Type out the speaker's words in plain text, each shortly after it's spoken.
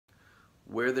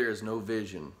Where there is no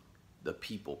vision, the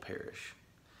people perish.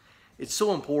 It's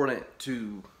so important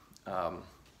to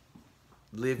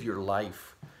live your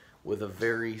life with a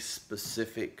very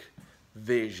specific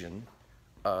vision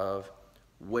of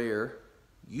where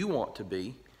you want to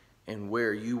be and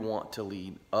where you want to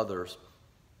lead others.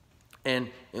 And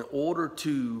in order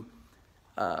to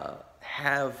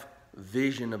have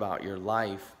vision about your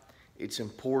life, it's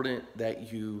important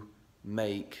that you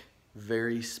make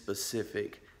very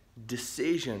specific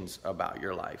decisions about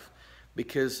your life.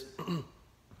 Because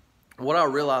what I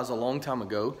realized a long time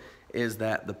ago is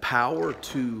that the power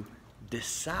to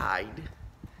decide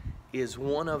is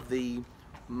one of the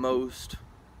most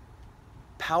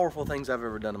powerful things I've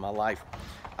ever done in my life.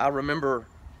 I remember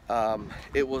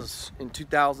it was in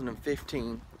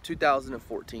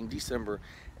 2014, December,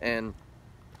 and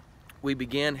we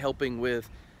began helping with,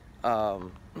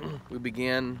 we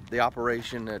began the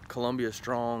operation at Columbia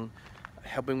Strong,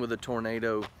 helping with a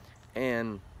tornado,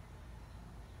 and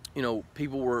you know,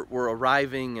 people were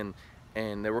arriving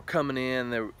and they were coming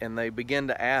in and they began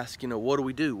to ask, you know, what do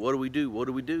we do? What do we do? What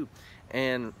do we do?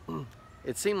 And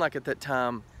it seemed like at that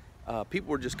time people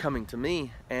were just coming to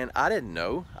me, and I didn't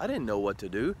know what to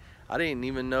do. I didn't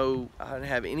even know, I didn't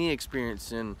have any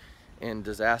experience in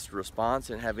disaster response,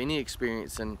 and have any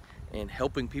experience in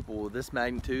helping people with this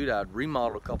magnitude. I'd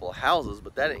remodeled a couple of houses,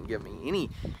 but that didn't give me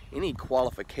any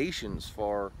qualifications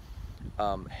for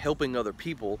helping other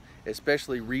people,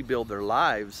 especially rebuild their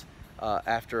lives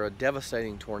after a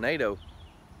devastating tornado.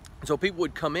 So people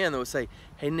would come in, they would say,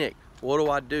 "Hey Nick, what do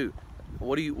I do?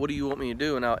 What do you want me to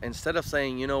do?" And instead of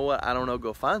saying, "You know what, I don't know,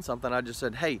 go find something," I just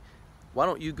said, "Hey, why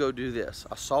don't you go do this?"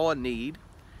 I saw a need,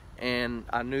 and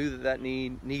I knew that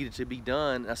need needed to be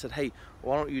done. I said, "Hey,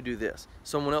 why don't you do this?"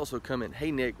 Someone else would come in,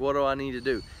 "Hey Nick, what do I need to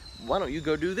do?" "Why don't you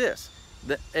go do this?"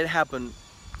 It happened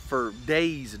for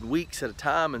days and weeks at a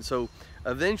time, and so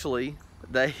eventually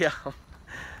they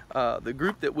the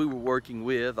group that we were working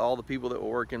with, all the people that were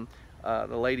working,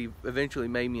 the lady eventually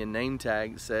made me a name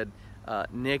tag that said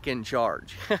Nick in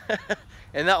charge.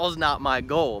 And that was not my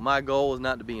goal. My goal was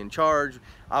not to be in charge.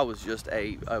 I was just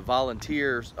a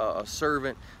volunteer, a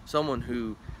servant, someone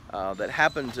who that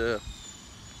happened to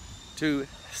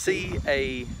see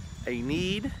a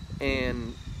need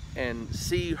and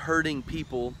see hurting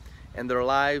people and their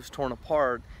lives torn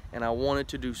apart, and I wanted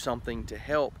to do something to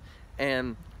help.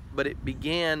 But it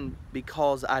began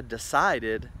because I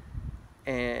decided,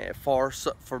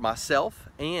 for myself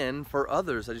and for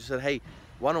others, I just said, "Hey,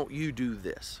 why don't you do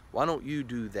this? Why don't you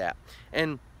do that?"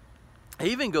 And it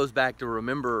even goes back to,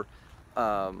 remember,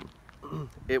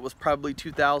 it was probably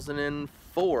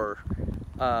 2004.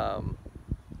 It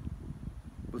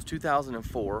was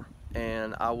 2004,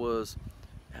 and I was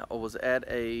at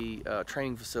a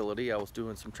training facility. I was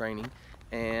doing some training,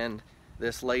 and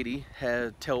this lady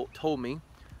had told me,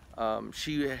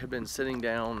 she had been sitting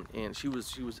down, and she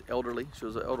was elderly. She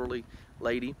was an elderly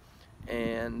lady,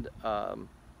 and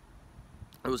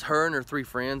it was her and her 3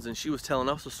 friends, and she was telling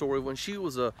us a story when she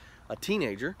was a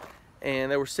teenager,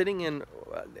 and they were sitting in,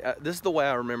 this is the way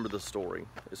I remember the story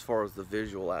as far as the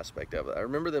visual aspect of it. I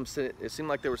remember them sitting, it seemed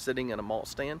like they were sitting in a malt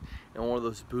stand in one of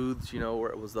those booths, you know,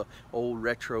 where it was the old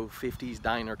retro 50s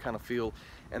diner kind of feel,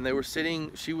 and they were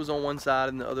sitting, she was on one side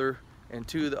and and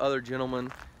 2 of the other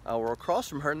gentlemen were across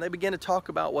from her, and they began to talk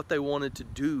about what they wanted to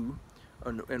do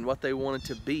and what they wanted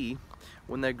to be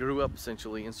when they grew up,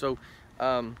 essentially. And so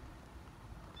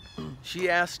she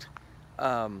asked,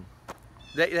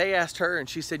 they asked her, and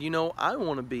she said, "You know, I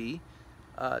want to be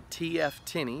T.F.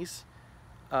 Tenney's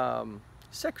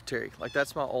secretary. Like,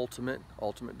 that's my ultimate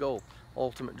goal,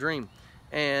 ultimate dream."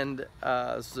 And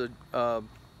it's a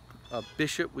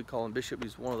bishop, we call him Bishop.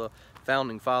 He's one of the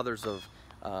founding fathers of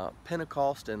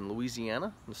Pentecost in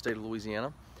Louisiana, in the state of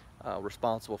Louisiana,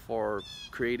 responsible for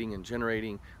creating and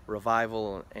generating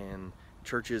revival and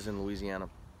churches in Louisiana.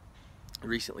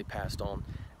 Recently passed on.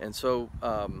 And so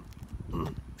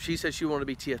she said she wanted to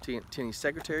be T.F. Tenney's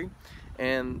secretary,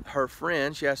 and her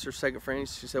friend, she asked her second friend,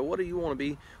 she said, "What do you want to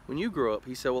be when you grow up?"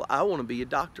 He said, "Well, I want to be a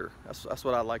doctor. That's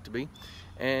what I'd like to be."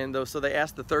 And so they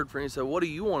asked the third friend, he said, "What do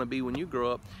you want to be when you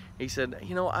grow up?" He said,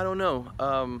 "You know, I don't know.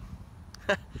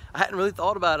 I hadn't really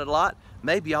thought about it a lot.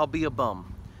 Maybe I'll be a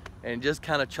bum," and just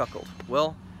kind of chuckled.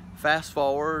 Well, fast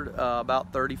forward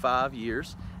about 35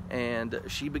 years, and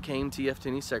she became T.F.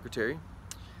 Tenney's secretary.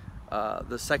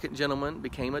 The second gentleman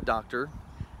became a doctor.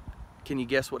 Can you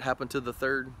guess what happened to the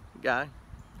third guy?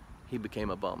 He became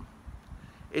a bum.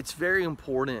 It's very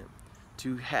important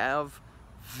to have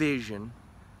vision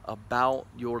about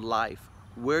your life,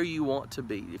 where you want to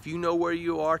be. If you know where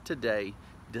you are today,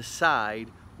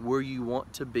 decide where you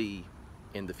want to be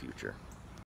in the future.